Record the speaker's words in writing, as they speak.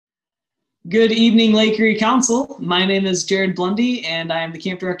Good evening, Lake Erie Council. My name is Jarrod Blundy, and I am the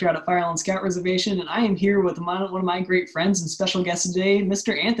camp director out at Fire Island Scout Reservation. And I am here with one of my great friends and special guest today,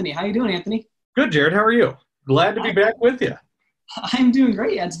 Mr. Anthony. How you doing, Anthony? Good, Jarrod. How are you? Glad to be back with you. I'm doing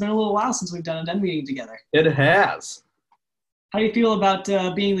great. Yeah, it's been a little while since we've done a den meeting together. It has. How do you feel about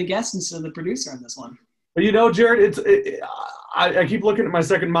being the guest instead of the producer on this one? Well, Jarrod, I keep looking at my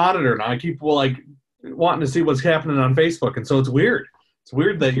second monitor and I keep wanting to see what's happening on Facebook, and so it's weird. It's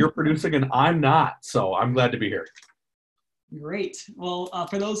weird that you're producing and I'm not. So I'm glad to be here. Great. Well,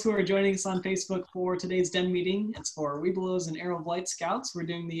 for those who are joining us on Facebook for today's den meeting, it's for Webelos and Webelos Scouts. We're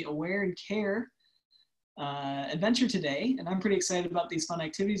doing the Aware and Care adventure today, and I'm pretty excited about these fun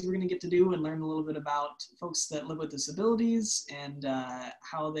activities we're going to get to do and learn a little bit about folks that live with disabilities and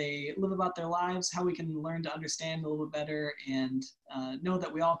how they live about their lives, how we can learn to understand a little bit better and know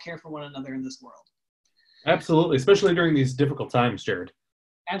that we all care for one another in this world. Absolutely, especially during these difficult times, Jarrod.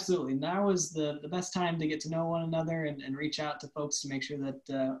 Absolutely. Now is the best time to get to know one another and reach out to folks to make sure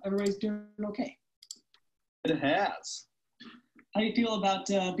that everybody's doing okay. It has. How do you feel about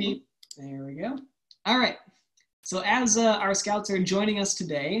being... There we go. All right. So as our scouts are joining us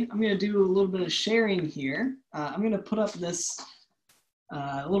today, I'm going to do a little bit of sharing here. I'm going to put up this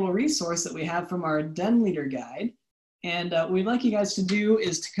little resource that we have from our Den Leader Guide. And what we'd like you guys to do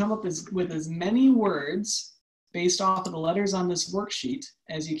is to come up with as many words based off of the letters on this worksheet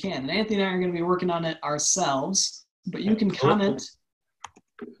as you can. And Anthony and I are going to be working on it ourselves, but you can comment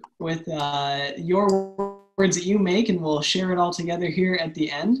with your words that you make, and we'll share it all together here at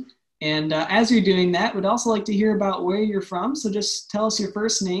the end. And as you're doing that, we'd also like to hear about where you're from. So just tell us your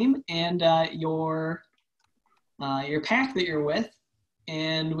first name and your pack that you're with.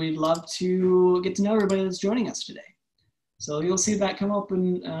 And we'd love to get to know everybody that's joining us today. So you'll see that come up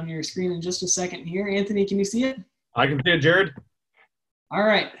on your screen in just a second here. Anthony, can you see it? I can see it, Jarrod. All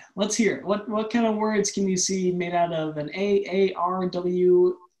right, let's hear it. What kind of words can you see made out of an A, R,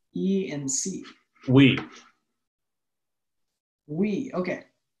 W, E, and C? We. We, okay.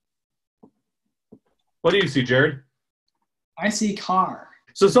 What do you see, Jarrod? I see car.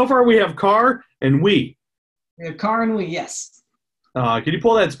 So far we have car and we. We have car and we, yes. Can you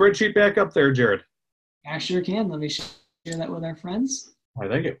pull that spreadsheet back up there, Jarrod? I sure can. Let me share that with our friends. All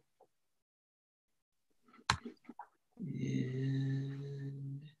right, thank you.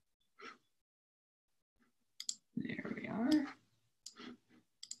 And there we are.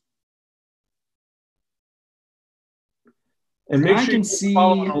 And make sure you're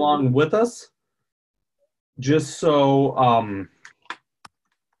following along with us, just so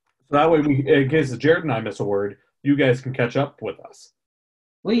that way in case Jarrod and I miss a word, you guys can catch up with us.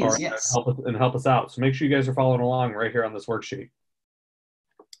 Please, or yes. Help us out. So make sure you guys are following along right here on this worksheet.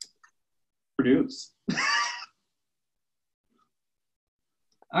 Produce.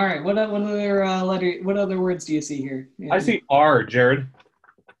 All right. What other words do you see here? I see R, Jarrod.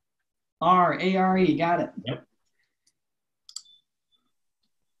 R, A-R-E. Got it. Yep.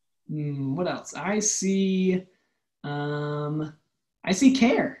 What else? I see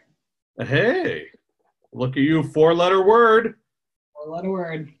care. Hey, look at you, 4-letter word. 4-letter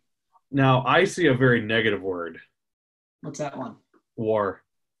word. Now I see a very negative word. What's that one? War.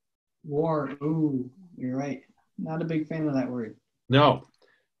 War. Ooh, you're right. Not a big fan of that word. No,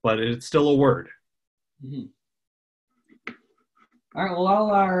 but it's still a word. Mm-hmm. All right, well,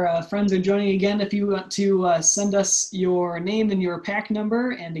 all our friends are joining again. If you want to send us your name and your pack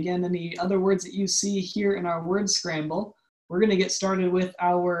number, and again, any other words that you see here in our word scramble, we're going to get started with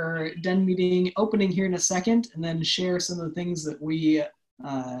our den meeting opening here in a second, and then share some of the things that we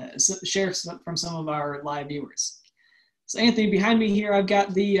share from some of our live viewers. So Anthony, behind me here, I've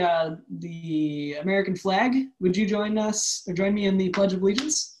got the American flag. Would you join us or join me in the Pledge of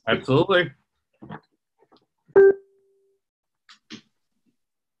Allegiance? Absolutely.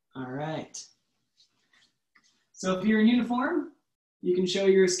 All right. So if you're in uniform, you can show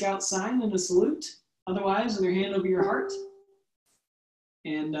your scout sign and a salute. Otherwise, with your hand over your heart.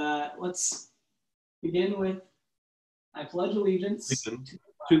 And let's begin with, I pledge allegiance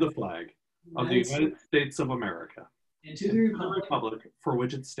to the flag of the United States of America and to the republic for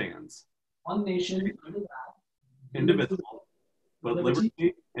which it stands, one nation, under God, indivisible, with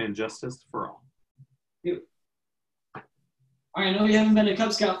liberty and justice for all. All right, I know you haven't been a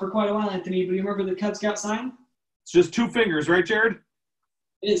Cub Scout for quite a while, Anthony, but you remember the Cub Scout sign? It's just 2 fingers, right, Jarrod?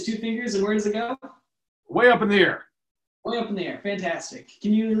 It is 2 fingers, and where does it go? Way up in the air. Way up in the air. Fantastic.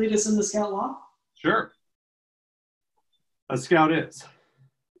 Can you lead us in the Scout law? Sure. A Scout is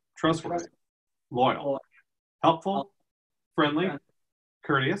trustworthy, loyal, helpful, friendly,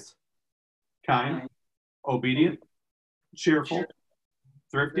 courteous, kind, obedient, cheerful,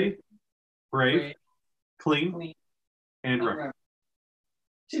 thrifty, brave, brave, clean, clean, and and reverent.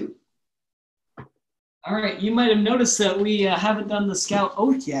 reverent. 2. All right, you might have noticed that we haven't done the Scout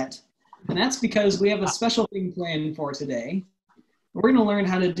Oath yet, and that's because we have a special thing planned for today. We're going to learn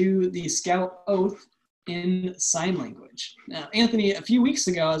how to do the Scout Oath in sign language. Now, Anthony, a few weeks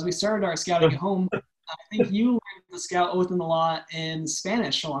ago, as we started our scouting at home, I think you learned the Scout Oath in the Law in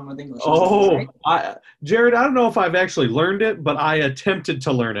Spanish along with English. Oh, Right? Jarrod, I don't know if I've actually learned it, but I attempted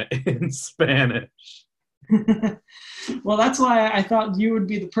to learn it in Spanish. Well, that's why I thought you would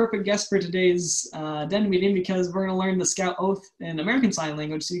be the perfect guest for today's den meeting, because we're going to learn the Scout Oath in American Sign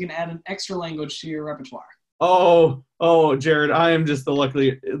Language, so you can add an extra language to your repertoire. Oh, Jarrod, I am just the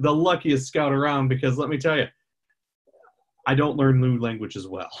luckiest scout around, because let me tell you, I don't learn new languages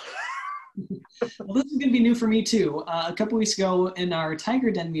well. Well, this is going to be new for me too. A couple weeks ago in our Tiger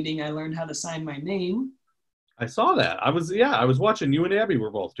Den meeting, I learned how to sign my name. I saw that. I was watching. You and Abby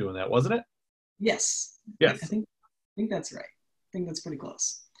were both doing that, wasn't it? Yes. Yes. I think that's right. I think that's pretty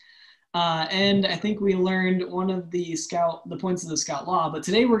close. And I think we learned one of the points of the Scout Law, but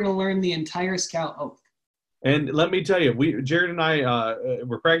today we're going to learn the entire Scout Oath. And let me tell you, Jarrod and I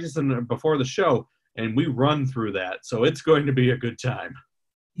were practicing before the show, and we run through that, so it's going to be a good time.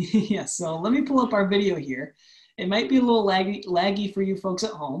 Yeah, so let me pull up our video here. It might be a little laggy for you folks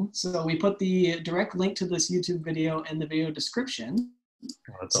at home, so we put the direct link to this YouTube video in the video description.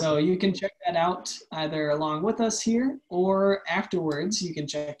 So you can check that out either along with us here or afterwards. You can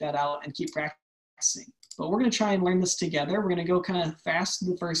check that out and keep practicing. But we're going to try and learn this together. We're going to go kind of fast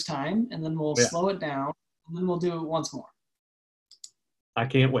the first time, and then we'll slow it down, and then we'll do it once more. I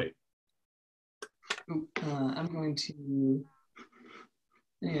can't wait. I'm going to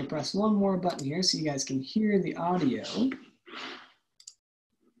press one more button here so you guys can hear the audio,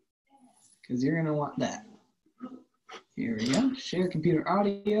 because you're going to want that. Here we go. Share computer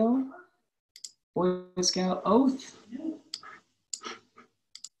audio. Boy Scout Oath.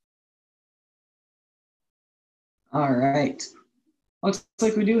 All right. Looks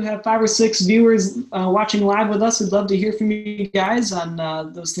like we do have 5 or 6 viewers watching live with us. We'd love to hear from you guys on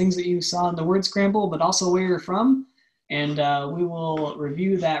those things that you saw in the word scramble, but also where you're from. And we will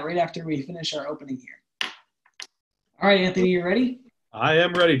review that right after we finish our opening here. All right, Anthony, you ready? I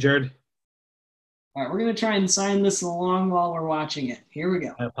am ready, Jarrod. All right, we're going to try and sign this along while we're watching it. Here we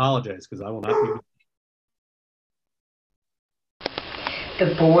go. I apologize, because I will not be.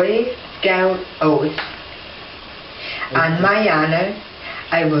 The Boy Scout Oath. On my honor,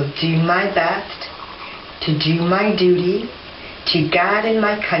 I will do my best to do my duty to God and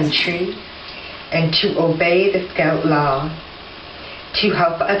my country, and to obey the Scout Law, to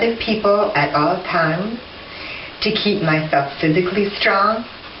help other people at all times, to keep myself physically strong,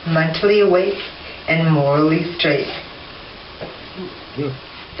 mentally awake, and morally straight.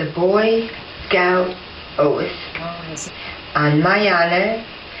 The Boy Scout Oath. On my honor,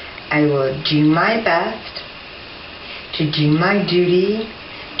 I will do my best to do my duty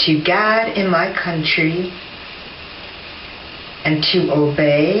to God and my country, and to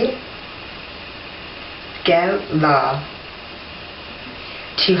obey Scout Law,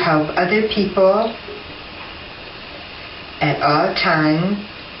 to help other people at all times,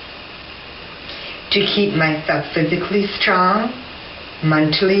 to keep myself physically strong,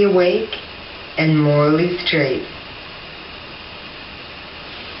 mentally awake, and morally straight.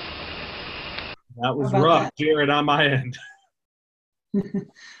 That was rough, Jarrod, on my end.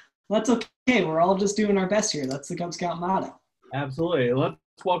 That's okay. We're all just doing our best here. That's the Cub Scout motto. Absolutely. Let's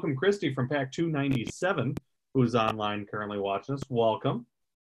welcome Christy from Pack 297, who's online currently watching us. Welcome.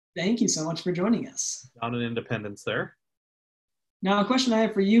 Thank you so much for joining us. Down in Independence there. Now, a question I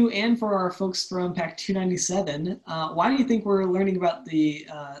have for you and for our folks from Pack 297, why do you think we're learning about the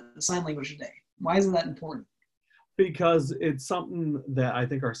sign language today? Why is that important? Because it's something that I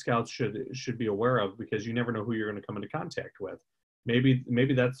think our scouts should be aware of, because you never know who you're going to come into contact with.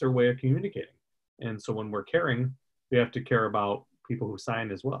 Maybe that's their way of communicating. And so when we're caring, we have to care about people who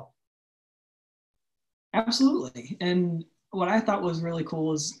sign as well. Absolutely. And what I thought was really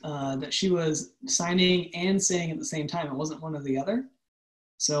cool is that she was signing and saying at the same time. It wasn't one or the other.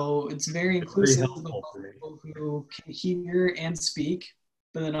 So it's very inclusive of people who can hear and speak,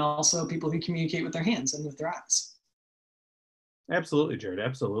 but then also people who communicate with their hands and with their eyes. Absolutely, Jarrod.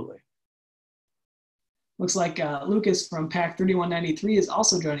 Absolutely. Looks like Lucas from Pack 3193 is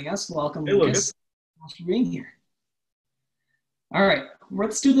also joining us. Welcome, hey, Lucas. Thanks for being here. All right,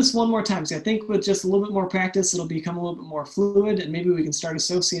 let's do this one more time. So I think with just a little bit more practice, it'll become a little bit more fluid, and maybe we can start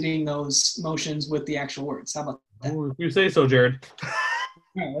associating those motions with the actual words. How about that? Oh, if you say so, Jarrod. All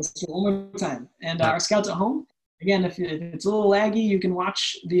right, let's do it one more time. And our scouts at home, Again, if it's a little laggy, you can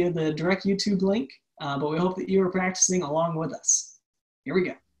watch via the direct YouTube link, but we hope that you are practicing along with us. Here we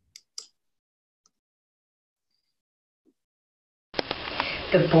go.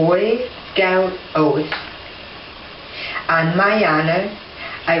 The Boy Scout Oath. On my honor,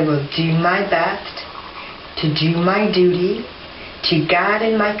 I will do my best to do my duty to God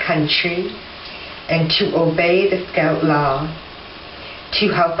and my country and to obey the Scout law, to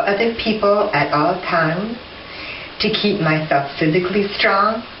help other people at all times, to keep myself physically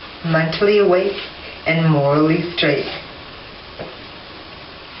strong, mentally awake, and morally straight.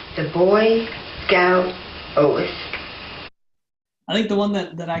 The Boy Scout Oath. I think the one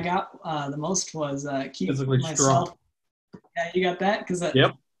that I got the most was keep Physically myself. strong. Yeah, you got that? Because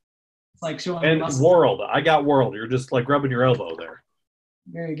Yep. It's like showing And muscles. world. I got world. You're just like rubbing your elbow there.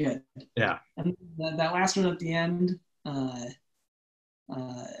 Very good. Yeah. And that last one at the end,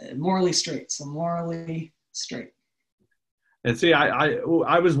 morally straight. So morally straight. And see,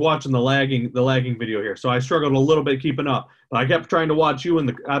 I was watching the lagging video here, so I struggled a little bit keeping up. But I kept trying to watch you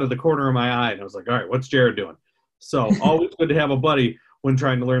out of the corner of my eye, and I was like, all right, what's Jarrod doing? So always good to have a buddy when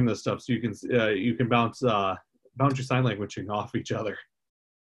trying to learn this stuff, so you can bounce your sign language off each other.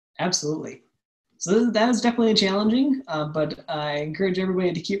 Absolutely. So that is definitely challenging, but I encourage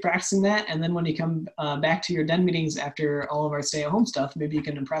everybody to keep practicing that. And then when you come back to your den meetings after all of our stay-at-home stuff, maybe you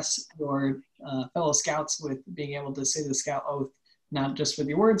can impress your fellow scouts with being able to say the Scout Oath, not just with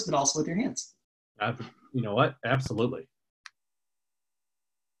your words, but also with your hands. You know what? Absolutely.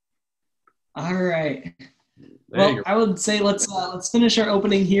 All right. Well, I would say let's finish our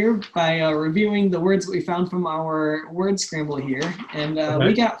opening here by reviewing the words that we found from our word scramble here. And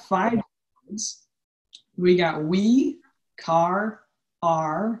we got 5 words. We got we, car,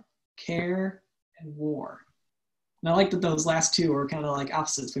 are, care, and war. And I like that those last 2 were kind of like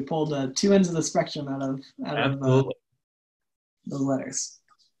opposites. We pulled 2 ends of the spectrum out of those letters.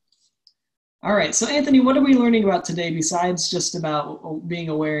 All right, so Anthony, what are we learning about today besides just about being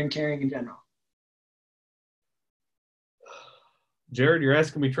aware and caring in general? Jarrod, you're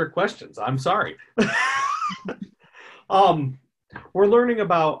asking me trick questions. I'm sorry. We're learning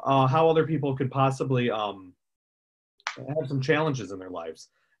about how other people could possibly have some challenges in their lives,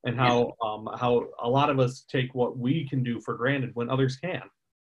 and how a lot of us take what we can do for granted when others can.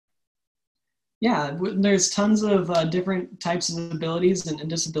 Yeah, there's tons of different types of abilities and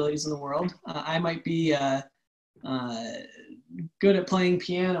disabilities in the world. I might be good at playing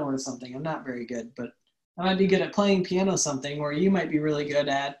piano or something. I'm not very good, but I might be good at playing piano something, or you might be really good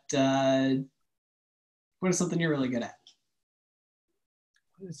at, what is something you're really good at?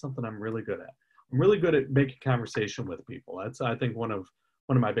 What is something I'm really good at? I'm really good at making conversation with people. That's, I think, one of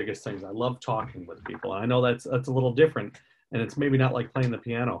my biggest things. I love talking with people. I know that's a little different, and it's maybe not like playing the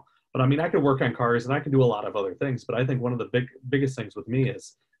piano, but I mean, I could work on cars and I can do a lot of other things, but I think one of the biggest things with me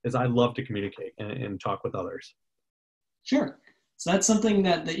is I love to communicate and talk with others. Sure. So that's something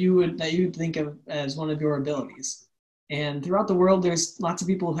that you would think of as one of your abilities. And throughout the world, there's lots of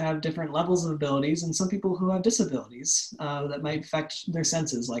people who have different levels of abilities, and some people who have disabilities that might affect their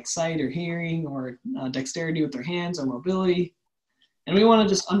senses, like sight or hearing, or dexterity with their hands, or mobility. And we want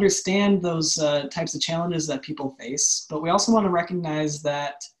to just understand those types of challenges that people face, but we also want to recognize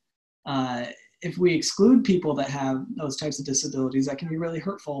that if we exclude people that have those types of disabilities, that can be really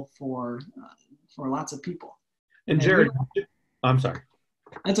hurtful for lots of people. And Jarrod, I'm sorry.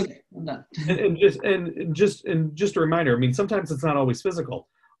 That's okay. I'm done. and just a reminder. I mean, sometimes it's not always physical.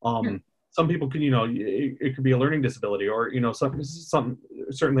 Sure. Some people can, it could be a learning disability, or some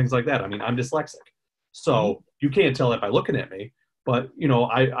certain things like that. I mean, I'm dyslexic, so you can't tell that by looking at me. But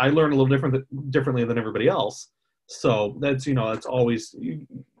I learn a little differently than everybody else. So that's it's always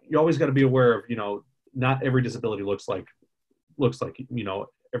you always got to be aware of not every disability looks like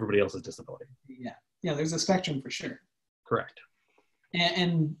everybody else's disability. Yeah. There's a spectrum for sure. Correct.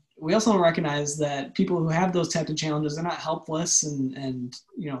 And we also want to recognize that people who have those types of challenges are not helpless, and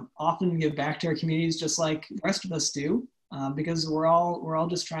often give back to our communities just like the rest of us do, because we're all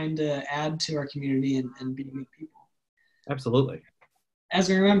just trying to add to our community and be good people. Absolutely. As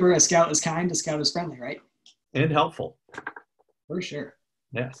we remember, a scout is kind, a scout is friendly, right? And helpful. For sure.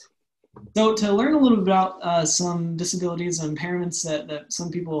 Yes. So to learn a little bit about some disabilities and impairments that some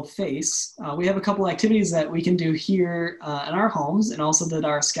people face, we have a couple activities that we can do here in our homes, and also that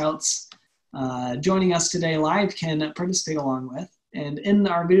our scouts joining us today live can participate along with. And in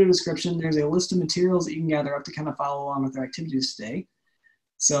our video description, there's a list of materials that you can gather up to kind of follow along with our activities today.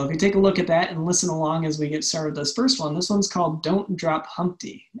 So if you take a look at that and listen along as we get started with this first one, this one's called Don't Drop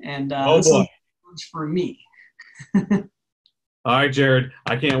Humpty. And this one's for me. All right, Jarrod,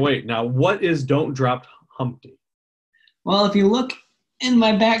 I can't wait. Now, what is Don't Drop Humpty? Well, if you look in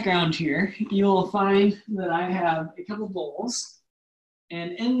my background here, you will find that I have a couple bowls.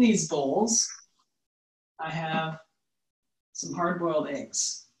 And in these bowls, I have some hard-boiled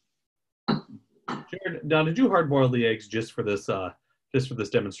eggs. Jarrod, now, did you hard-boil the eggs just for this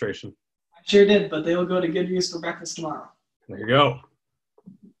demonstration? I sure did, but they will go to good use for breakfast tomorrow. There you go.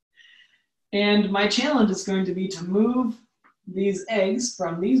 And my challenge is going to be to move these eggs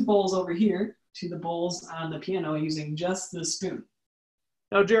from these bowls over here to the bowls on the piano using just the spoon.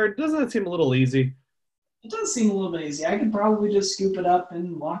 Now, Jarrod, doesn't that seem a little easy? It does seem a little bit easy. I could probably just scoop it up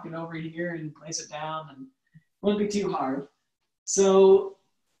and walk it over here and place it down, and it wouldn't be too hard. So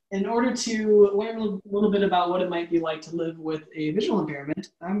in order to learn a little bit about what it might be like to live with a visual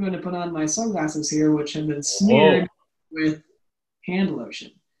impairment, I'm going to put on my sunglasses here, which have been smeared with hand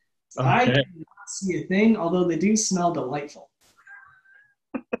lotion. So I cannot see a thing, although they do smell delightful.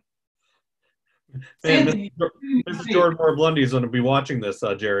 Man, Mrs. Jordan Moore-Blundy is going to be watching this,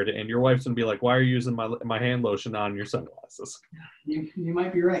 Jarrod, and your wife's going to be like, why are you using my hand lotion on your sunglasses? You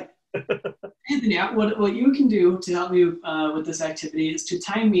might be right. Anthony, what you can do to help me with this activity is to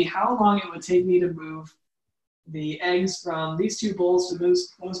time me how long it would take me to move the eggs from these two bowls to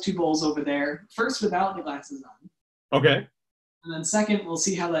those two bowls over there, first without the glasses on. Okay. And then second, we'll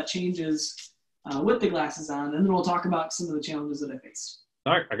see how that changes with the glasses on, and then we'll talk about some of the challenges that I faced.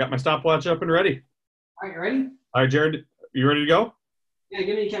 All right, I got my stopwatch up and ready. All right, you ready? All right, Jarrod, you ready to go? Yeah,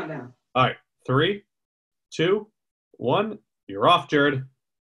 give me a countdown. All right, 3, 2, 1. You're off, Jarrod.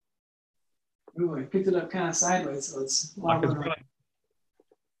 Ooh, I picked it up kind of sideways, so it's wobbling around.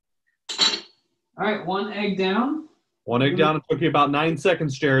 All right, one egg down. One egg down. It took you about 9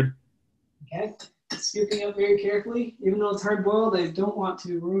 seconds, Jarrod. Okay, scooping up very carefully. Even though it's hard boiled, I don't want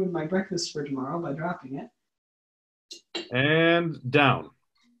to ruin my breakfast for tomorrow by dropping it. And down.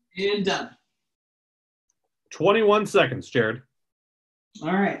 And done. 21 seconds, Jarrod.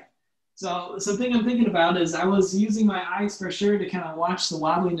 All right. So something I'm thinking about is I was using my eyes for sure to kind of watch the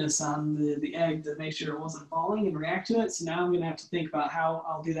wobbliness on the egg to make sure it wasn't falling and react to it. So now I'm going to have to think about how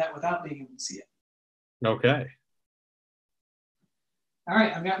I'll do that without being able to see it. Okay. All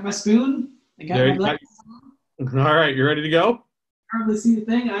right. I've got my spoon. I got my glasses on. All right. You ready to go? Hardly see the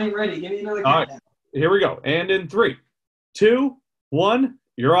thing. I ain't ready. Give me another All countdown. right. Here we go. And in 3, 2, 1.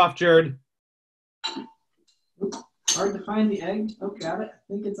 You're off, Jarrod. Oops. Hard to find the egg. Oh, got it. I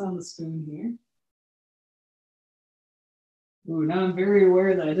think it's on the spoon here. Ooh, now I'm very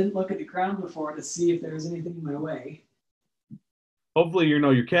aware that I didn't look at the ground before to see if there was anything in my way. Hopefully,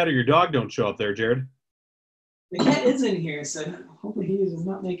 your cat or your dog don't show up there, Jarrod. The cat is in here, so hopefully he does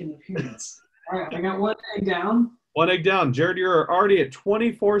not make an appearance. All right, I got one egg down. One egg down. Jarrod, you're already at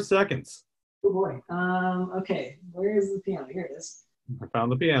 24 seconds. Oh, boy. Okay, where is the piano? Here it is. I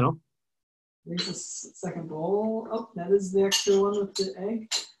found the piano. There's the second bowl. Oh, that is the extra one with the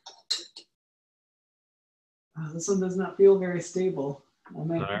egg. This one does not feel very stable. All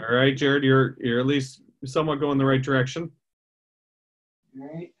right, Jarrod, you're at least somewhat going the right direction. All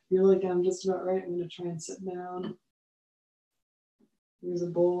right, I feel like I'm just about right. I'm going to try and sit down. Here's a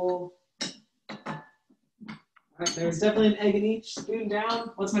bowl. All right, there's definitely an egg in each. Spoon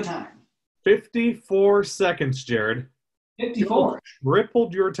down. What's my time? 54 seconds, Jarrod. 54. You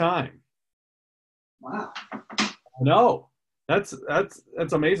tripled your time. Wow. No, that's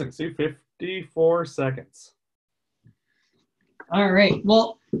amazing. See, 54 seconds. All right.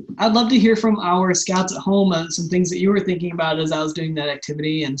 Well, I'd love to hear from our scouts at home some things that you were thinking about as I was doing that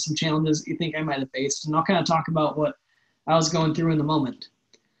activity and some challenges you think I might have faced. And I'll kind of talk about what I was going through in the moment.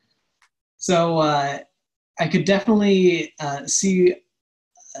 So I could definitely see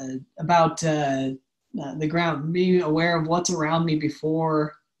about the ground, being aware of what's around me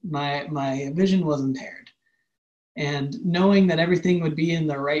before my vision was impaired. And knowing that everything would be in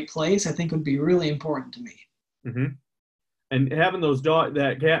the right place, I think would be really important to me. Mm-hmm. And having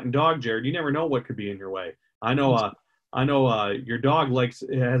that cat and dog, Jarrod, you never know what could be in your way. I know your dog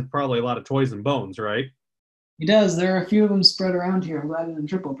has probably a lot of toys and bones, right? He does. There are a few of them spread around here. I'm glad I didn't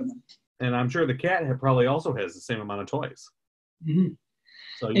trip over them. And I'm sure the cat probably also has the same amount of toys. Mm-hmm.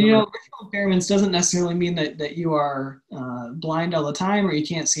 So visual impairments doesn't necessarily mean that you are blind all the time or you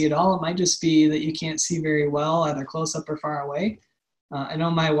can't see at all. It might just be that you can't see very well, either close up or far away. I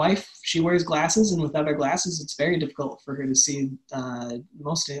know my wife, she wears glasses, and without her glasses, it's very difficult for her to see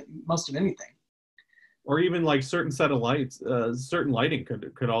most of anything. Or even like certain set of lights, certain lighting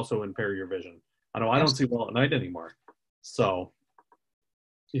could also impair your vision. I know I don't see well at night anymore. So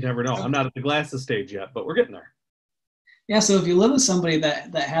you never know. I'm not at the glasses stage yet, but we're getting there. Yeah, so if you live with somebody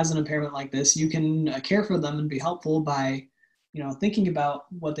that has an impairment like this, you can care for them and be helpful by thinking about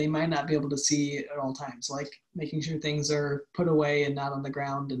what they might not be able to see at all times, like making sure things are put away and not on the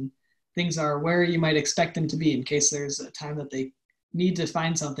ground, and things are where you might expect them to be in case there's a time that they need to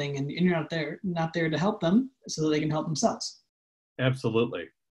find something and you're not there to help them so that they can help themselves. Absolutely.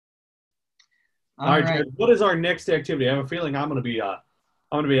 All right, right. Jared, what is our next activity? I have a feeling I'm going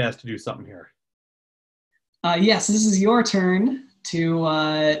to be asked to do something here. Yes, this is your turn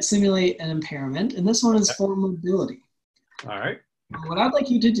to simulate an impairment, and this one is for mobility. All right. What I'd like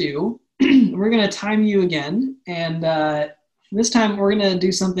you to do, we're going to time you again, and this time we're going to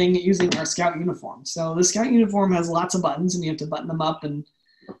do something using our Scout uniform. So the Scout uniform has lots of buttons, and you have to button them up and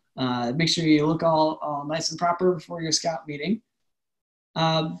make sure you look all nice and proper before your Scout meeting.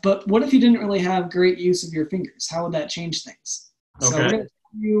 But what if you didn't really have great use of your fingers? How would that change things? Okay. So we're going to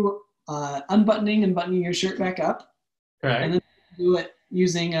do you unbuttoning and buttoning your shirt back up. Okay. And then do it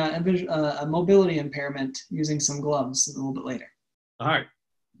using a mobility impairment using some gloves a little bit later. All right.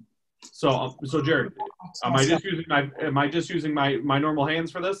 So Jared, am I just using my normal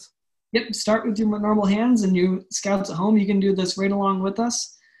hands for this? Yep. Start with your normal hands, and you scouts at home, you can do this right along with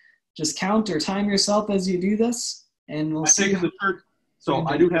us. Just count or time yourself as you do this, and we'll see. Taking the shirt. So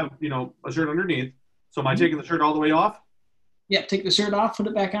I do have a shirt underneath. So am I taking the shirt all the way off? Yep. Take the shirt off, put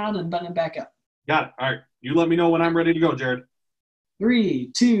it back on, and button it back up. Got it. All right. You let me know when I'm ready to go, Jared.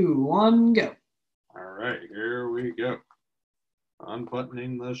 3, 2, 1, go. All right. Here we go.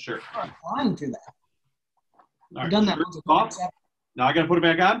 Unbuttoning the shirt. Flying through that. All right. I've done that once. Now I got to put it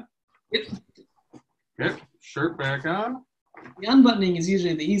back on? Yep. Okay. Shirt back on. The unbuttoning is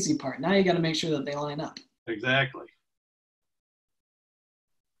usually the easy part. Now you got to make sure that they line up. Exactly.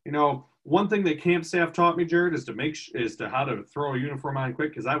 One thing that camp staff taught me, Jared, is how to throw a uniform on quick,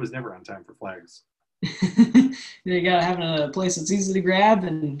 because I was never on time for flags. You got to have a place that's easy to grab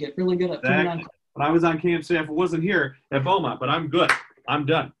and get really good at putting it on. When I was on camp staff, it wasn't here at Beaumont, but I'm good. I'm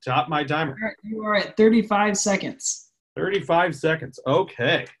done. Top my timer. All right, you are at 35 seconds. 35 seconds.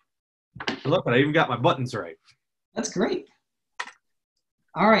 Okay. Look, I even got my buttons right. That's great.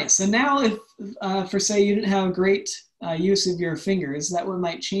 All right. So now if, for say, you didn't have great use of your fingers, that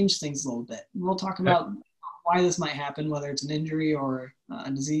might change things a little bit. We'll talk about why this might happen, whether it's an injury or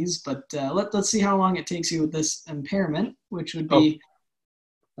a disease. But let's see how long it takes you with this impairment, which would be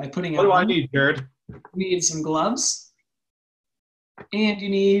by putting What do I need, Jared? You need some gloves. And you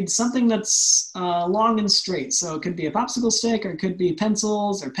need something that's long and straight. So it could be a popsicle stick, or it could be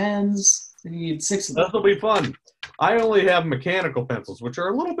pencils or pens. And you need 6 of them. This will be fun. I only have mechanical pencils, which are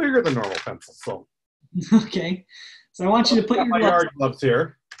a little bigger than normal pencils. So. Okay. So I want you to put your yard gloves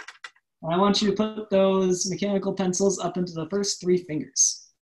here. I want you to put those mechanical pencils up into the first 3 fingers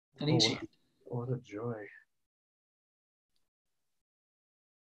on each hand. What a joy.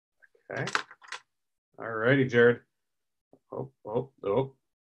 Okay. All righty, Jared. Oh.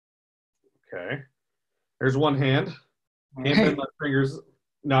 Okay. There's one hand. Can't bend my fingers.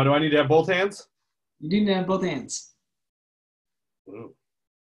 Now, do I need to have both hands? You do need to have both hands. Ooh.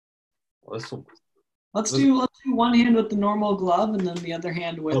 Well, let's do one hand with the normal glove, and then the other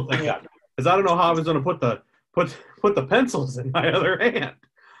hand with. Oh, thank God. Because I don't know how I was going to put the pencils in my other hand.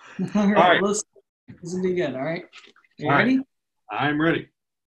 All right. This will be good. All right. Are you ready? I'm ready.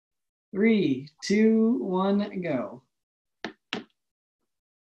 3, 2, 1, go.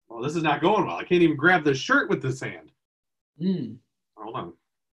 Well, this is not going well. I can't even grab the shirt with this hand. Hold on.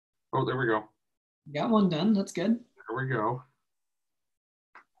 Oh, there we go. Got one done. That's good. There we go.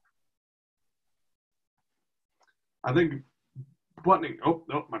 I think buttoning. Oh,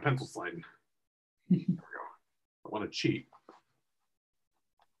 no, my pencil's sliding. There we go. I want to cheat.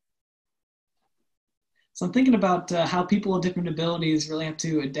 So I'm thinking about how people with different abilities really have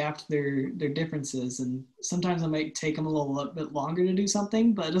to adapt their differences, and sometimes it might take them a little bit longer to do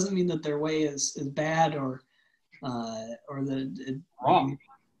something, but it doesn't mean that their way is bad or wrong.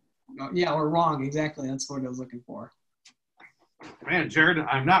 Yeah, or wrong. Exactly. That's what I was looking for. Man, Jared,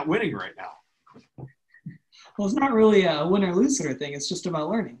 I'm not winning right now. Well, it's not really a win or lose sort of thing. It's just about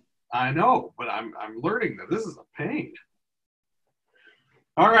learning. I know, but I'm learning that this is a pain.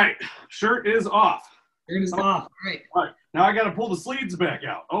 All right, shirt is off. Shirt is off. All right. Now I got to pull the sleeves back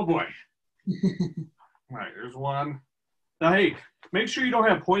out. Oh boy. All right, there's one. Now, hey, make sure you don't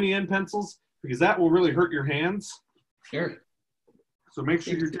have pointy end pencils, because that will really hurt your hands. Sure. So make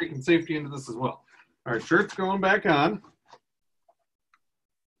sure you're taking safety into this as well. All right, shirt's going back on.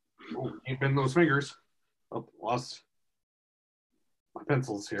 Oh, can't bend those fingers. Oh, lost my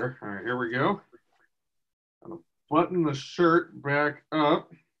pencils here. All right, here we go. I'm gonna button the shirt back up.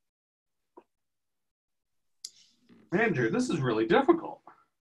 Man, Jared, this is really difficult.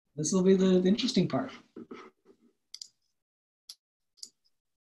 This will be the interesting part.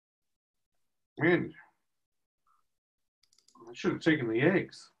 Man, I should have taken the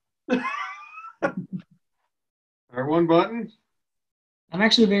eggs. All right, one button. I'm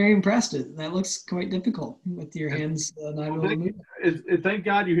actually very impressed. That looks quite difficult with your hands not able to move. Thank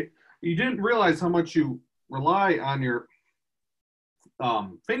God you didn't realize how much you rely on your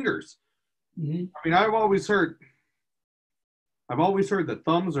fingers. Mm-hmm. I mean, I've always heard that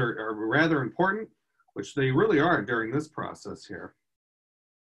thumbs are rather important, which they really are during this process here.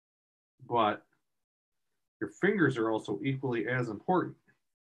 But your fingers are also equally as important,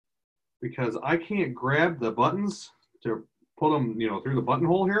 because I can't grab the buttons to put them, through the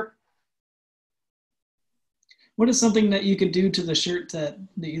buttonhole here. What is something that you could do to the shirt that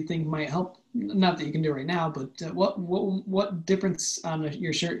you think might help? Not that you can do right now, but what difference on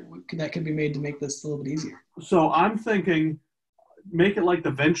your shirt that could be made to make this a little bit easier? So I'm thinking, make it like the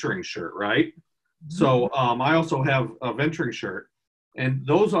venturing shirt, right? Mm-hmm. So I also have a venturing shirt, and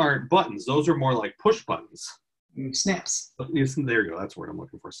those aren't buttons. Those are more like push buttons. Snaps. There you go. That's what I'm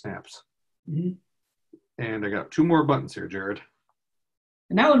looking for, snaps. Mm-hmm. And I got 2 more buttons here, Jarrod.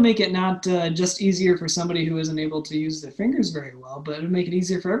 And that would make it not just easier for somebody who isn't able to use their fingers very well, but it would make it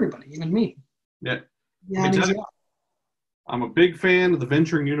easier for everybody, even me. Yeah. Yeah, I'm a big fan of the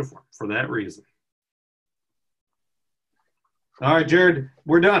venturing uniform for that reason. All right, Jarrod,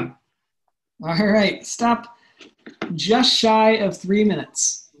 we're done. All right, stop just shy of 3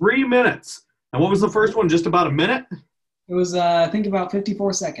 minutes. 3 minutes. And what was the first one? Just about a minute? It was, I think, about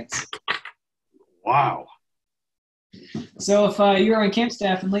 54 seconds. Wow. So if you're on camp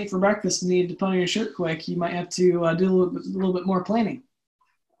staff and late for breakfast and need to put on your shirt quick, you might have to do a little bit more planning.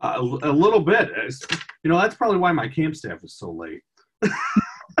 A little bit. That's probably why my camp staff is so late.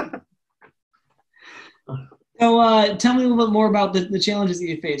 So tell me a little bit more about the challenges that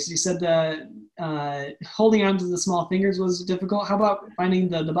you faced. You said holding on to the small fingers was difficult. How about finding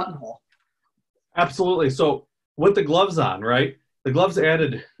the buttonhole? Absolutely. So with the gloves on, right? The gloves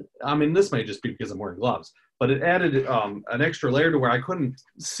added, this may just be because I'm wearing gloves, but it added an extra layer to where I couldn't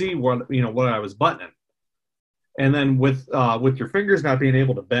see what I was buttoning. And then with your fingers not being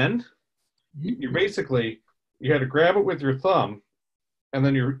able to bend, you had to grab it with your thumb, and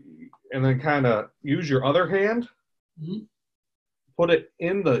then kind of use your other hand, put it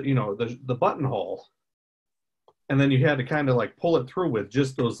in the buttonhole, and then you had to kind of like pull it through with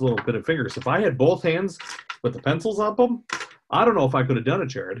just those little bit of fingers. If I had both hands with the pencils up them, I don't know if I could have done it,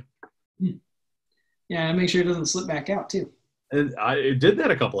 Jarrod. Yeah, and make sure it doesn't slip back out too. And I did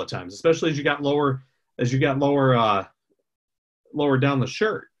that a couple of times, especially as you got lower down the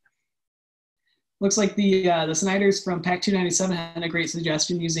shirt. Looks like the Snyders from Pack 297 had a great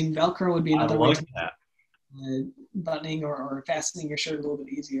suggestion. Using Velcro would be another way to buttoning or fastening your shirt a little bit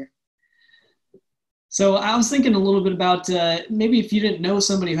easier. So I was thinking a little bit about maybe if you didn't know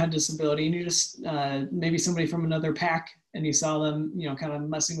somebody who had disability and you just maybe somebody from another pack and you saw them, kind of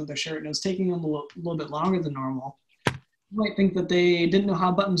messing with their shirt and it was taking them a little bit longer than normal, you might think that they didn't know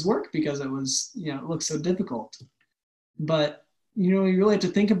how buttons work because it was, it looks so difficult. But, you really have to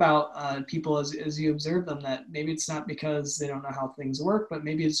think about people as you observe them, that maybe it's not because they don't know how things work, but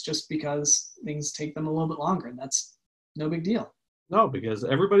maybe it's just because things take them a little bit longer, and that's no big deal. No, because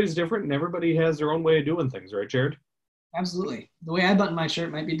everybody's different and everybody has their own way of doing things, right, Jarrod? Absolutely. The way I button my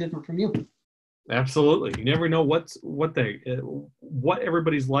shirt might be different from you. Absolutely. You never know what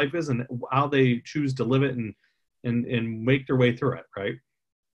everybody's life is and how they choose to live it and make their way through it, right?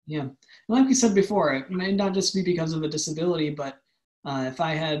 Yeah. And like we said before, it may not just be because of a disability, but if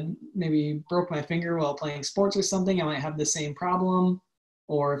I had maybe broke my finger while playing sports or something, I might have the same problem.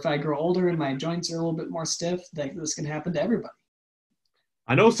 Or if I grow older and my joints are a little bit more stiff, this can happen to everybody.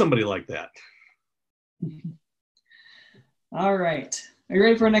 I know somebody like that. All right. Are you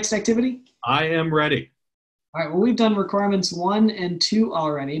ready for our next activity? I am ready. All right. Well, we've done requirements 1 and 2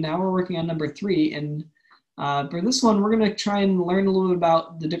 already. Now we're working on number 3. And for this one, we're going to try and learn a little bit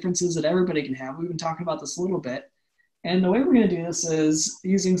about the differences that everybody can have. We've been talking about this a little bit. And the way we're going to do this is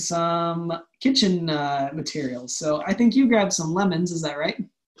using some kitchen materials. So I think you grabbed some lemons. Is that right?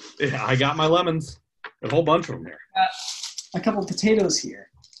 Yeah, I got my lemons. A whole bunch of them here. A couple potatoes here.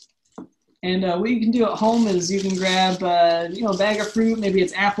 And what you can do at home is you can grab a bag of fruit. Maybe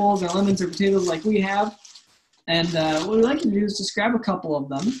it's apples or lemons or potatoes like we have. And what we like to do is just grab a couple of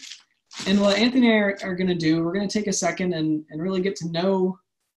them. And what Anthony and I are going to do, we're going to take a second and really get to know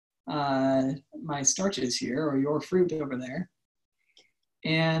my starches here, or your fruit over there.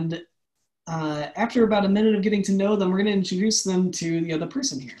 And after about a minute of getting to know them, we're going to introduce them to the other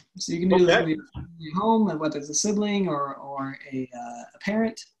person here. So you can do this at home, whether it's a sibling or a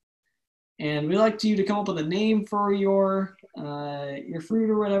parent. And we'd like you to come up with a name for your your fruit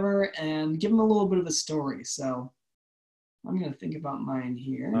or whatever, and give them a little bit of a story. So I'm going to think about mine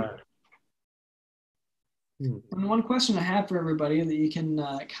here. All right. And one question I have for everybody that you can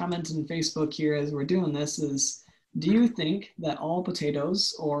comment on Facebook here as we're doing this is, do you think that all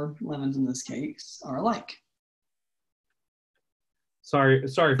potatoes, or lemons in this case, are alike? Sorry,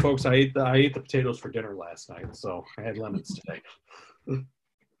 folks. I ate the potatoes for dinner last night, so I had lemons today.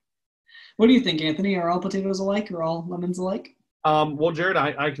 What do you think, Anthony? Are all potatoes alike, or all lemons alike? Well, Jarrod,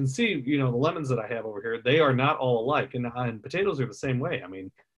 I can see, the lemons that I have over here, they are not all alike, and potatoes are the same way. I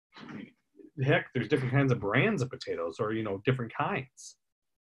mean, heck, there's different kinds of brands of potatoes, or different kinds.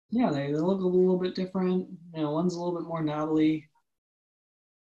 Yeah, they look a little bit different. One's a little bit more knobbly.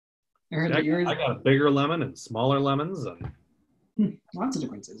 I heard that yours. I got a bigger lemon and smaller lemons, and lots of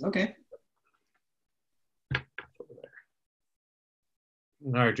differences. Okay.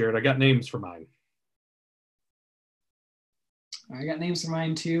 All right, Jarrod, I got names for mine. I got names for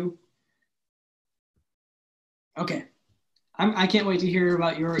mine too. Okay. I can't wait to hear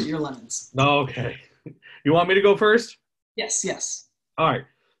about your lemons. Okay. You want me to go first? Yes. All right.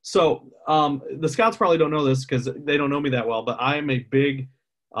 So the Scouts probably don't know this because they don't know me that well, but I'm a big,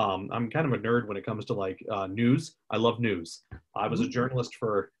 I'm kind of a nerd when it comes to like news. I love news. I was a journalist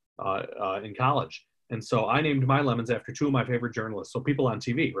in college. And so I named my lemons after two of my favorite journalists. So people on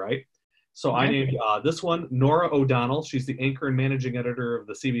TV, right? So I named this one Nora O'Donnell. She's the anchor and managing editor of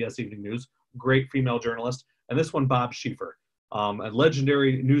the CBS Evening News. Great female journalist. And this one, Bob Schieffer, a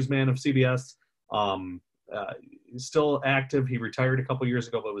legendary newsman of CBS. He's still active. He retired a couple years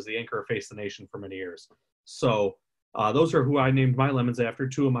ago, but was the anchor of Face the Nation for many years. So those are who I named my lemons after,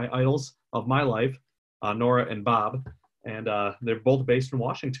 two of my idols of my life, Nora and Bob. And they're both based in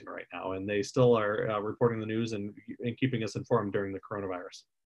Washington right now, and they still are reporting the news and keeping us informed during the coronavirus.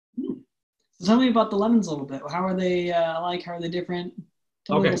 So tell me about the lemons a little bit. How are they alike? How are they different?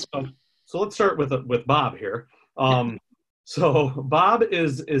 Okay, so let's start with Bob here. So Bob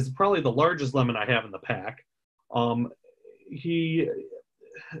is probably the largest lemon I have in the pack.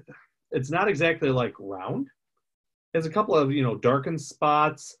 It's not exactly like round. It has a couple of darkened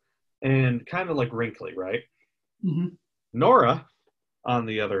spots and kind of like wrinkly, right? Mm-hmm. Nora, on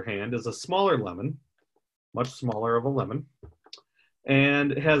the other hand, is a smaller lemon, much smaller of a lemon,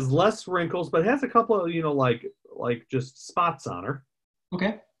 and has less wrinkles, but has a couple of like just spots on her.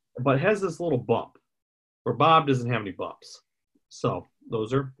 Okay. But has this little bump, where Bob doesn't have any bumps. So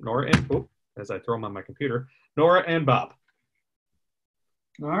those are Nora and as I throw them on my computer, Nora and Bob.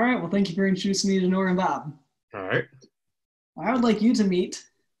 All right. Well, thank you for introducing me to Nora and Bob. All right. I would like you to meet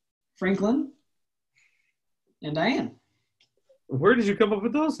Franklin and Diane. Where did you come up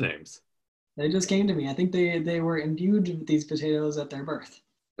with those names? They just came to me. I think they were imbued with these potatoes at their birth.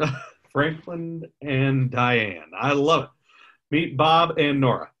 Franklin and Diane. I love it. Meet Bob and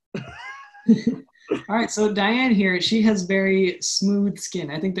Nora. All right, so Diane here, she has very smooth skin.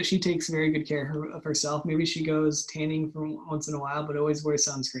 I think that she takes very good care of herself. Maybe she goes tanning from once in a while, but always wears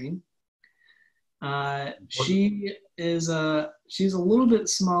sunscreen. She's a little bit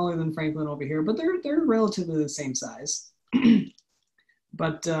smaller than Franklin over here, but they're relatively the same size.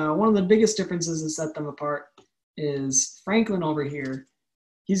 But one of the biggest differences that set them apart is Franklin over here.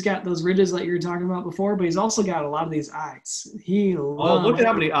 He's got those ridges that you were talking about before, but he's also got a lot of these eyes. Look at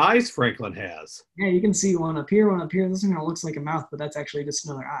how many eyes Franklin has. Yeah, you can see one up here, one up here. This one looks like a mouth, but that's actually just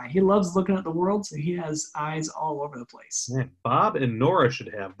another eye. He loves looking at the world, so he has eyes all over the place. Man, Bob and Nora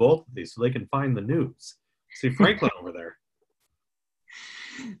should have both of these so they can find the news. See Franklin over there.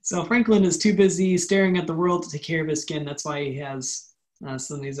 So Franklin is too busy staring at the world to take care of his skin. That's why he has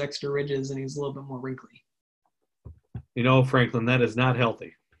some of these extra ridges and he's a little bit more wrinkly. Franklin, that is not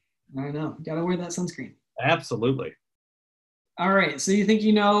healthy. I know. You gotta wear that sunscreen. Absolutely. All right. So you think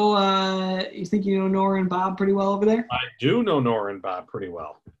you know Nora and Bob pretty well over there? I do know Nora and Bob pretty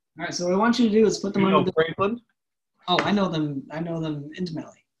well. All right. So what I want you to do is put them under Franklin? Oh, I know them. I know them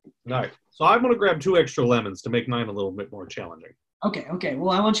intimately. All right. So I'm going to grab 2 extra lemons to make mine a little bit more challenging. Okay.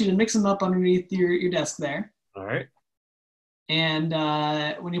 Well, I want you to mix them up underneath your desk there. All right. And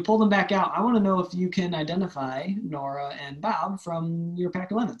when you pull them back out, I want to know if you can identify Nora and Bob from your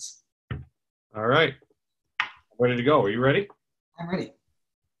pack of lemons. All right. Ready to go. Are you ready? I'm ready.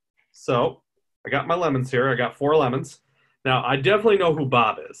 So I got my lemons here. I got 4 lemons. Now, I definitely know who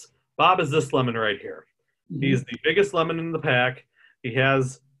Bob is. Bob is this lemon right here. Mm-hmm. He's the biggest lemon in the pack. He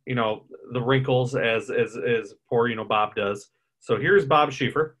has, the wrinkles as poor, Bob does. So here's Bob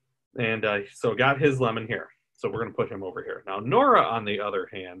Schieffer. And so got his lemon here. So we're going to put him over here. Now, Nora, on the other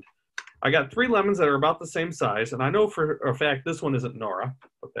hand, I got 3 lemons that are about the same size. And I know for a fact this one isn't Nora.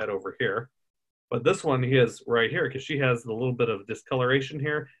 Put that over here. But this one he has right here because she has the little bit of discoloration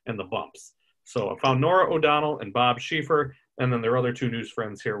here and the bumps. So I found Nora O'Donnell and Bob Schieffer, and then their other two news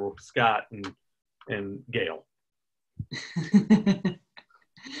friends here were Scott and Gail.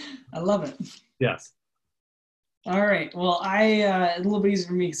 I love it. Yes. All right. Well, a little bit easier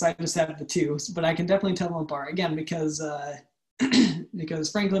for me because I just have the two, but I can definitely tell them apart again because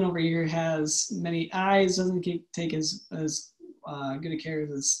because Franklin over here has many eyes, doesn't take as good a care of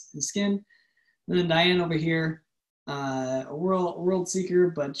his skin, and then Diane over here, a world seeker,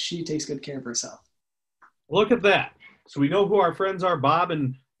 but she takes good care of herself. Look at that. So we know who our friends are: Bob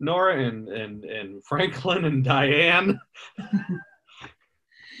and Nora and Franklin and Diane.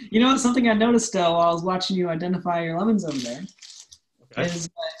 You know, something I noticed while I was watching you identify your lemons over there is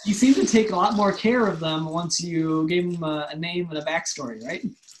you seem to take a lot more care of them once you gave them a name and a backstory, right?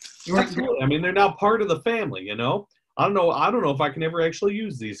 Absolutely. I mean, they're now part of the family, you know? I don't know if I can ever actually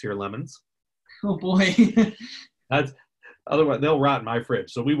use these here lemons. Oh, boy. Otherwise, they'll rot in my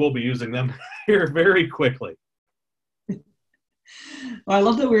fridge. So we will be using them here very quickly. Well, I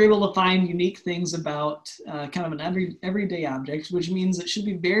love that we're able to find unique things about kind of an everyday object, which means it should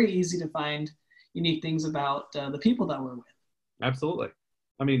be very easy to find unique things about the people that we're with. Absolutely.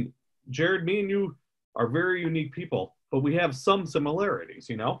 I mean, Jarrod, me and you are very unique people, but we have some similarities,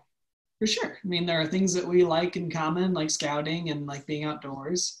 you know? For sure. I mean, there are things that we like in common, like scouting and like being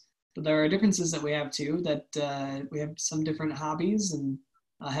outdoors. But there are differences that we have too, that we have some different hobbies and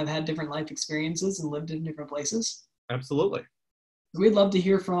have had different life experiences and lived in different places. Absolutely. We'd love to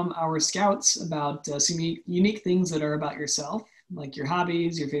hear from our scouts about some unique things that are about yourself, like your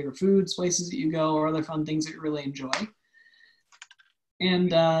hobbies, your favorite foods, places that you go, or other fun things that you really enjoy.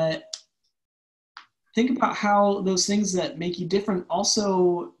 And think about how those things that make you different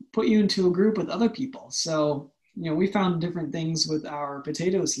also put you into a group with other people. So, you know, we found different things with our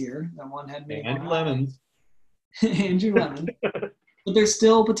potatoes here. That one had maybe and lemons. Andrew lemon. But they're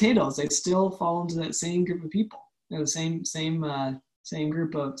still potatoes. They still fall into that same group of people. They're the same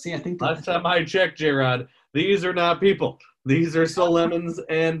group of. See, I think last time I checked, Jarrod, these are not people. These are still lemons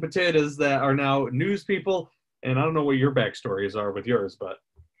and potatoes that are now news people. And I don't know what your backstories are with yours, but.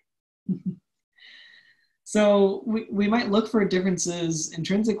 So we might look for differences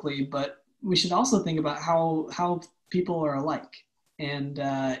intrinsically, but we should also think about how people are alike. And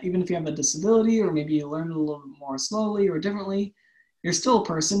even if you have a disability, or maybe you learn a little bit more slowly or differently, you're still a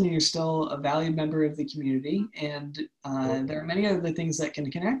person and you're still a valued member of the community. And there are many other things that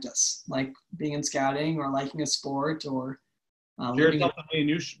can connect us, like being in scouting or liking a sport or Jarrod, something me and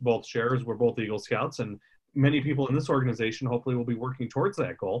you both share is we're both Eagle Scouts, and many people in this organization hopefully will be working towards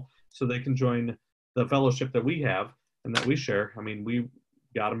that goal so they can join the fellowship that we have and that we share. I mean, we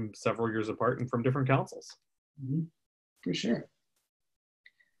got them several years apart and from different councils. Mm-hmm. For sure.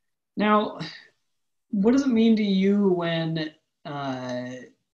 Now, what does it mean to you when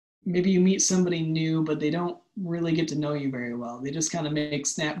maybe you meet somebody new, but they don't really get to know you very well? They just kind of make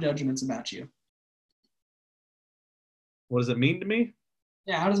snap judgments about you. What does it mean to me?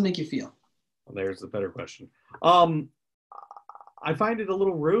 Yeah, how does it make you feel? Well, there's the better question. I find it a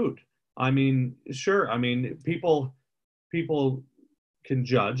little rude. I mean, sure. I mean, people can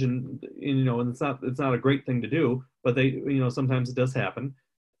judge, and you know, and it's not a great thing to do. But sometimes it does happen,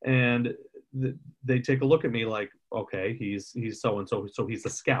 and they take a look at me like, okay, he's so and so, so he's a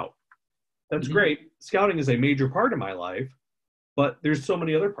scout. That's Mm-hmm. great. Scouting is a major part of my life, but there's so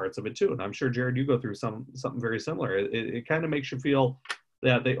many other parts of it too. And I'm sure, Jarrod, you go through something very similar. It kind of makes you feel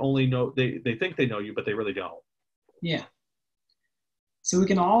that they only know, they think they know you, but they really don't. Yeah. So we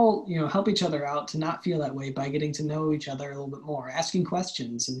can all, help each other out to not feel that way by getting to know each other a little bit more, asking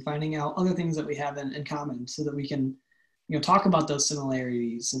questions and finding out other things that we have in common so that we can, talk about those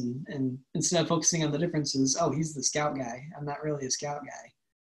similarities and instead of focusing on the differences, oh, he's the scout guy. I'm not really a scout guy.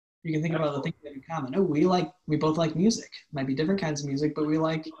 You can think about the things we have in common. Oh, we both like music. Might be different kinds of music, but we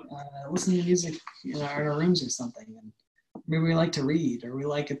like listening to music in our rooms or something. And maybe we like to read, or we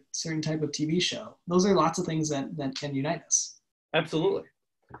like a certain type of TV show. Those are lots of things that can unite us. Absolutely.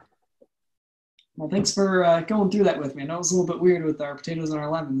 Well, thanks for going through that with me. I know it was a little bit weird with our potatoes and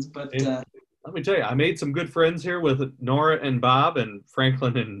our lemons, but let me tell you, I made some good friends here with Nora and Bob and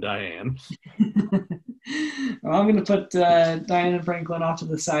Franklin and Diane. Well, I'm going to put Diane and Franklin off to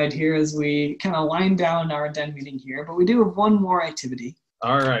the side here as we kind of wind down our den meeting here, but we do have one more activity.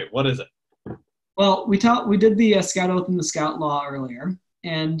 All right, what is it? Well, we did the Scout Oath and the Scout Law earlier,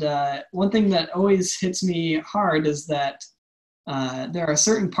 and one thing that always hits me hard is that there are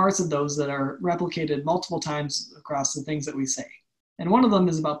certain parts of those that are replicated multiple times across the things that we say. And one of them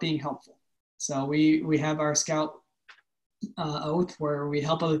is about being helpful. So we have our Scout oath where we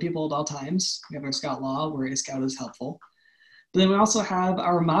help other people at all times. We have our Scout law where a Scout is helpful. But then we also have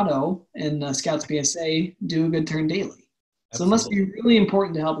our motto in Scouts BSA, do a good turn daily. So it must be really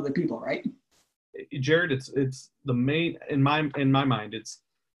important to help other people, right? Jarrod, it's the main, in my mind, it's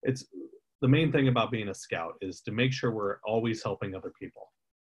the main thing about being a Scout is to make sure we're always helping other people.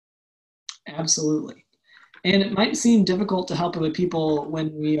 Absolutely. And it might seem difficult to help other people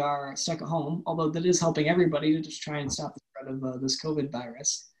when we are stuck at home, although that is helping everybody to just try and stop the spread of this COVID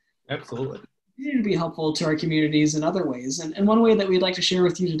virus. Absolutely. We need to be helpful to our communities in other ways. And one way that we'd like to share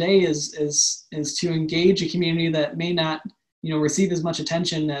with you today is to engage a community that may not, receive as much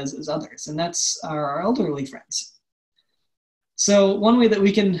attention as others, and that's our elderly friends. So one way that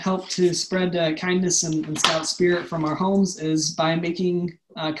we can help to spread kindness and Scout spirit from our homes is by making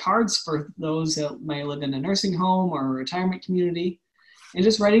cards for those that might live in a nursing home or a retirement community, and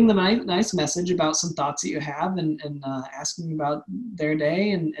just writing them a nice message about some thoughts that you have and asking about their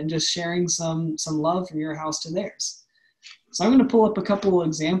day and just sharing some love from your house to theirs. So I'm going to pull up a couple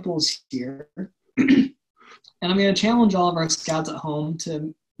examples here. And I'm going to challenge all of our Scouts at home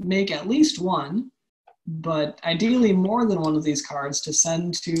to make at least one, but ideally more than one of these cards to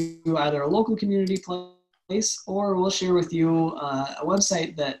send to either a local community place, or we'll share with you a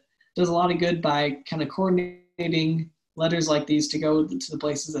website that does a lot of good by kind of coordinating letters like these to go to the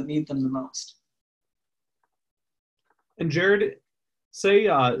places that need them the most. And Jarrod, say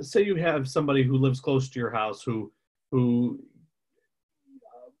you have somebody who lives close to your house who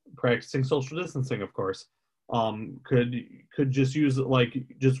practicing social distancing, of course, could just use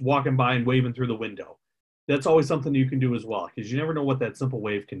just walking by and waving through the window. That's always something you can do as well, because you never know what that simple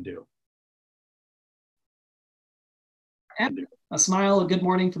wave can do. A smile, a good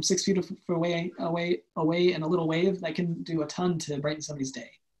morning from 6 feet away, and a little wave that can do a ton to brighten somebody's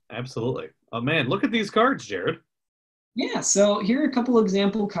day. Absolutely. Oh man, look at these cards, Jarrod. Yeah, so here are a couple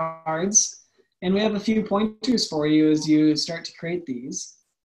example cards, and we have a few pointers for you as you start to create these.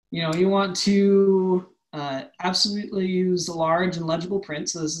 You want to absolutely use large and legible print,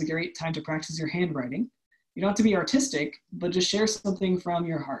 so this is a great time to practice your handwriting. You don't have to be artistic, but just share something from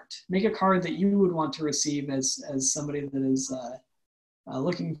your heart. Make a card that you would want to receive as somebody that is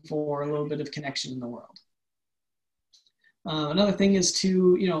looking for a little bit of connection in the world. Another thing is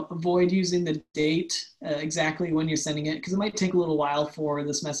to avoid using the date exactly when you're sending it, because it might take a little while for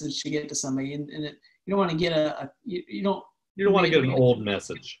this message to get to somebody, and you don't want to get you don't want to get an old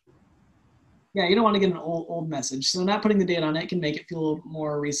message. Yeah, you don't want to get an old message. So not putting the date on it can make it feel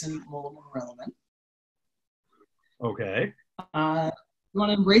more recent, more relevant. Okay. You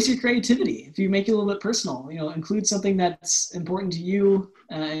want to embrace your creativity. If you make it a little bit personal, include something that's important to you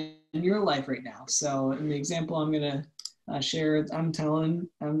in your life right now. So in the example I'm going to share, I'm going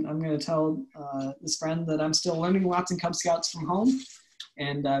to tell this friend that I'm still learning lots in Cub Scouts from home,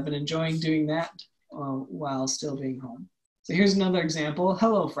 and I've been enjoying doing that while still being home. So here's another example.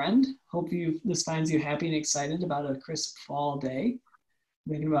 Hello, friend. Hope this finds you happy and excited about a crisp fall day.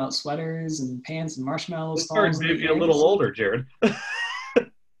 Thinking about sweaters and pants and marshmallows. This card may be a little older, Jarrod.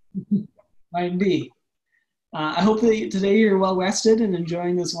 Might be. I hope that today you're well rested and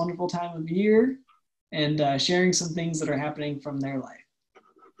enjoying this wonderful time of year and sharing some things that are happening from their life.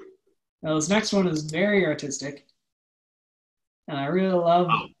 Now, this next one is very artistic. And I really love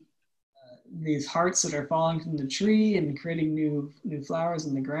these hearts that are falling from the tree and creating new flowers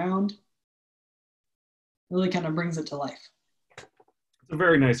in the ground. Really kind of brings it to life. It's a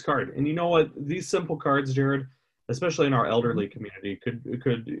very nice card. And you know what? These simple cards, Jarrod, especially in our elderly community, could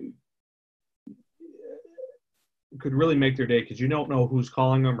really make their day, because you don't know who's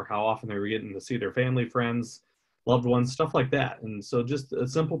calling them or how often they're getting to see their family, friends, loved ones, stuff like that. And so just a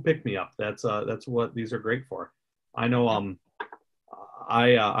simple pick-me-up. That's what these are great for. I know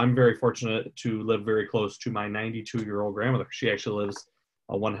I'm very fortunate to live very close to my 92-year-old grandmother. She actually lives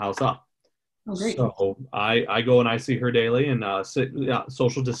one house up. Oh, great. So I go and I see her daily, and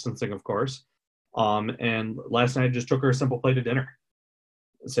social distancing, of course. And last night I just took her a simple plate of dinner.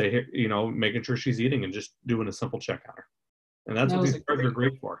 Say, making sure she's eating and just doing a simple check on her. And that's what these cards are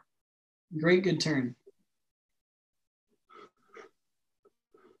great for. Great, good turn.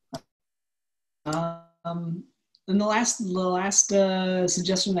 And the last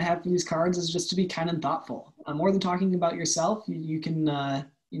suggestion I have for these cards is just to be kind and thoughtful. More than talking about yourself, you can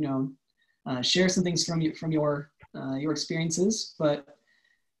share some things from your experiences, but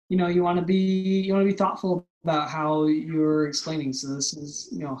you want to be thoughtful about how you're explaining. So this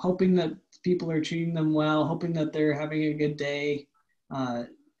is hoping that people are treating them well, hoping that they're having a good day,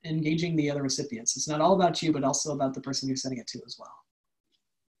 engaging the other recipients. It's not all about you, but also about the person you're sending it to as well.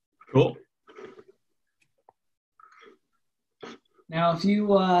 Cool. Now, if you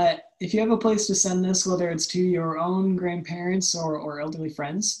have a place to send this, whether it's to your own grandparents or elderly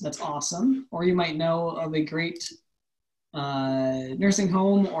friends, that's awesome. Or you might know of a great nursing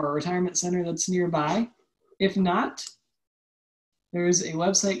home or retirement center that's nearby. If not, there's a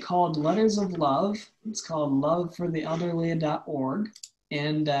website called Letters of Love. It's called lovefortheelderly.org.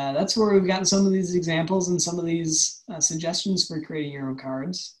 And that's where we've gotten some of these examples and some of these suggestions for creating your own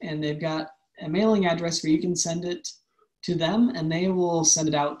cards. And they've got a mailing address where you can send it to them, and they will send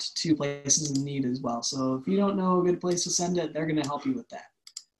it out to places in need as well. So if you don't know a good place to send it, they're going to help you with that.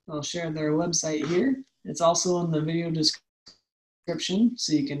 I'll share their website here. It's also in the video description,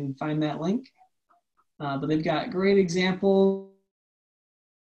 so you can find that link. But they've got great examples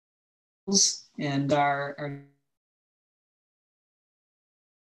and our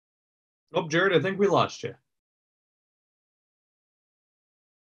Oh, Jarrod, I think we lost you.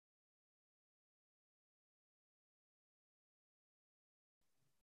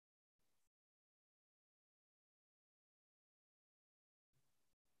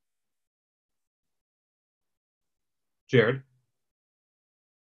 Jarrod?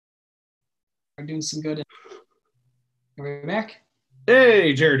 are doing some good. Are we back?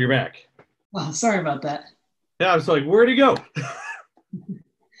 Hey, Jarrod, you're back. Well, sorry about that. Yeah, I was like, where'd he go?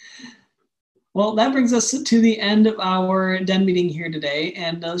 Well, that brings us to the end of our den meeting here today.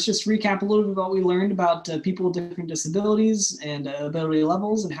 And let's just recap a little bit about what we learned about people with different disabilities and ability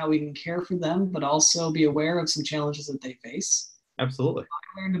levels and how we can care for them, but also be aware of some challenges that they face. Absolutely.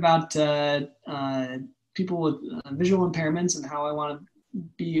 I learned about people with visual impairments and how I want to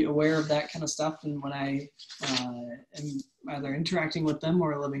be aware of that kind of stuff and when I am either interacting with them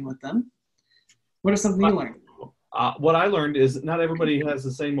or living with them. What is something you learned? What I learned is not everybody has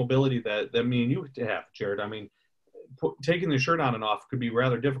the same mobility that me and you have, Jarrod. I mean, taking the shirt on and off could be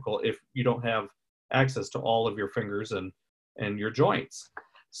rather difficult if you don't have access to all of your fingers and your joints.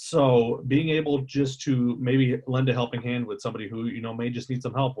 So being able just to maybe lend a helping hand with somebody who, may just need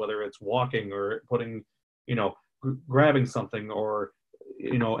some help, whether it's walking or putting, grabbing something or,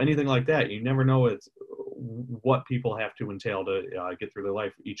 anything like that. You never know what people have to entail to get through their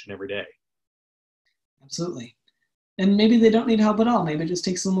life each and every day. Absolutely. And maybe they don't need help at all. Maybe it just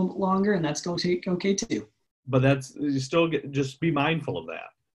takes a little bit longer, and that's okay too. But you still just be mindful of that.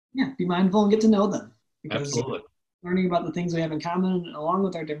 Yeah, be mindful and get to know them. Because absolutely. Learning about the things we have in common along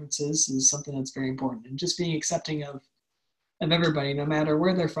with our differences is something that's very important. And just being accepting of everybody, no matter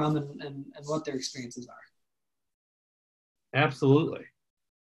where they're from and what their experiences are. Absolutely.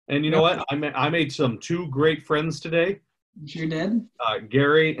 And you know what? I made some two great friends today. You sure did.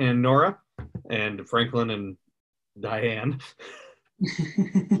 Gary and Nora, and Franklin and Diane.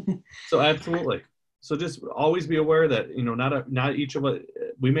 So absolutely. So just always be aware that not each of us,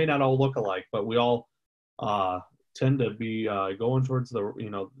 we may not all look alike, but we all tend to be going towards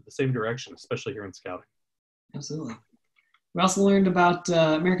the same direction, especially here in scouting. Absolutely. We also learned about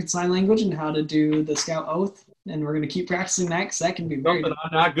American Sign Language and how to do the Scout Oath, and we're going to keep practicing that because that can be very something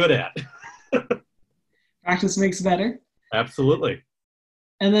I'm not good at. Practice makes better. Absolutely.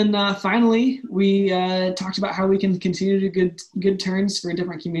 And then finally, we talked about how we can continue to do good turns for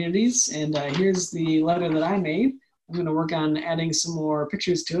different communities. And here's the letter that I made. I'm going to work on adding some more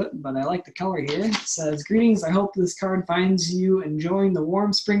pictures to it, but I like the color here. It says, "Greetings, I hope this card finds you enjoying the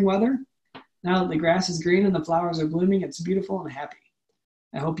warm spring weather. Now that the grass is green and the flowers are blooming, it's beautiful and happy.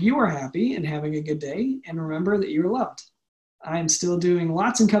 I hope you are happy and having a good day, and remember that you are loved. I am still doing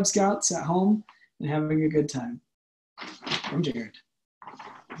lots of Cub Scouts at home and having a good time." From Jarrod.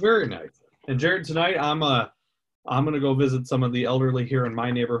 Very nice. And Jarrod, tonight I'm going to go visit some of the elderly here in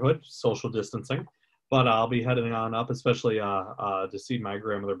my neighborhood, social distancing. But I'll be heading on up, especially to see my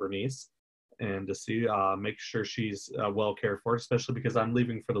grandmother Bernice, and to see make sure she's well cared for, especially because I'm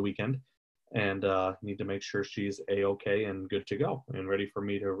leaving for the weekend, and need to make sure she's A-okay and good to go and ready for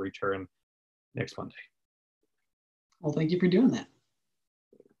me to return next Monday. Well, thank you for doing that.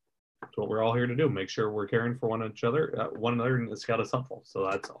 That's what we're all here to do. Make sure we're caring for one another, and the Scout is helpful. So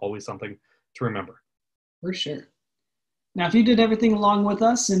that's always something to remember. For sure. Now, if you did everything along with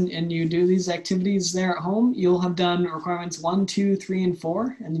us and you do these activities there at home, you'll have done requirements 1, 2, 3, and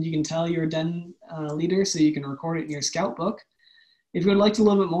 4, and then you can tell your den leader so you can record it in your Scout book. If you would like to a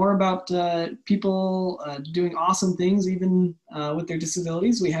little bit more about people doing awesome things, even with their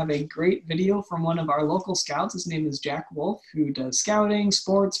disabilities, we have a great video from one of our local Scouts. His name is Jack Wolf, who does scouting,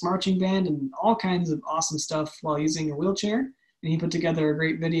 sports, marching band, and all kinds of awesome stuff while using a wheelchair. And he put together a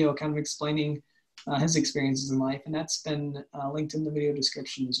great video kind of explaining his experiences in life, and that's been linked in the video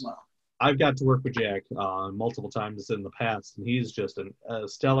description as well. I've got to work with Jack multiple times in the past, and he's just a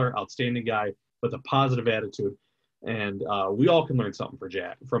stellar, outstanding guy with a positive attitude. And we all can learn something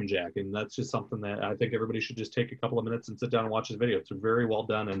from Jack, and that's just something that I think everybody should just take a couple of minutes and sit down and watch his video. It's very well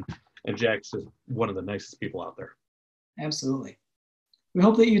done, and Jack's just one of the nicest people out there. Absolutely. We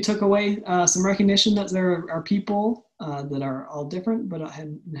hope that you took away some recognition that there are people that are all different, but have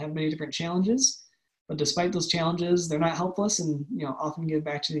many different challenges. But despite those challenges, they're not helpless, and often give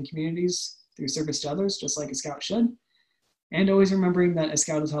back to the communities through service to others, just like a Scout should. And always remembering that a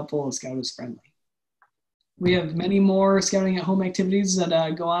Scout is helpful, a Scout is friendly. We have many more Scouting at Home activities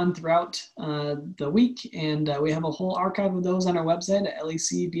that go on throughout the week, and we have a whole archive of those on our website at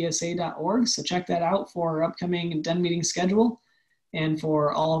lecbsa.org. So check that out for our upcoming Den meeting schedule and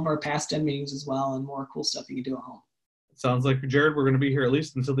for all of our past Den meetings as well, and more cool stuff you can do at home. Sounds like, Jarrod, we're going to be here at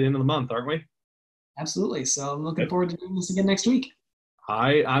least until the end of the month, aren't we? Absolutely. So I'm looking forward to doing this again next week.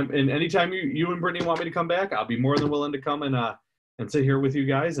 And anytime you and Brittany want me to come back, I'll be more than willing to come and sit here with you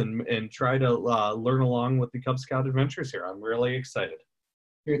guys and try to learn along with the Cub Scout adventures here. I'm really excited.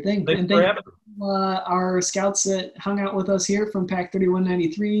 Sure thing. Thanks and for thank you, our Scouts that hung out with us here from Pack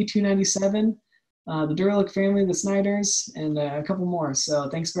 3193, 297, the Durlick family, the Snyders, and a couple more. So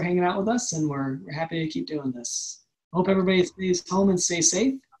thanks for hanging out with us, and we're happy to keep doing this. Hope everybody stays home and stays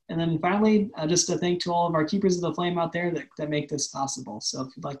safe. And then finally, just a thank to all of our keepers of the flame out there that make this possible. So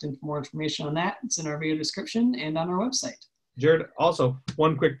if you'd like more information on that, it's in our video description and on our website. Jarrod, also,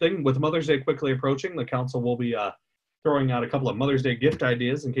 one quick thing. With Mother's Day quickly approaching, the council will be throwing out a couple of Mother's Day gift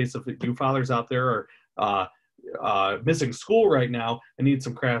ideas in case of you fathers out there are missing school right now and need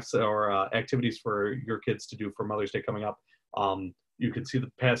some crafts or activities for your kids to do for Mother's Day coming up. You can see the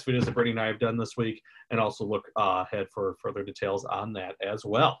past videos that Brittany and I have done this week, and also look ahead for further details on that as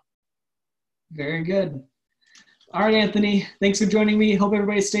well. Very good. All right, Anthony, thanks for joining me. Hope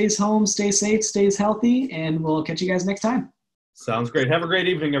everybody stays home, stays safe, stays healthy, and we'll catch you guys next time. Sounds great. Have a great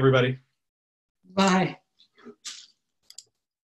evening, everybody. Bye.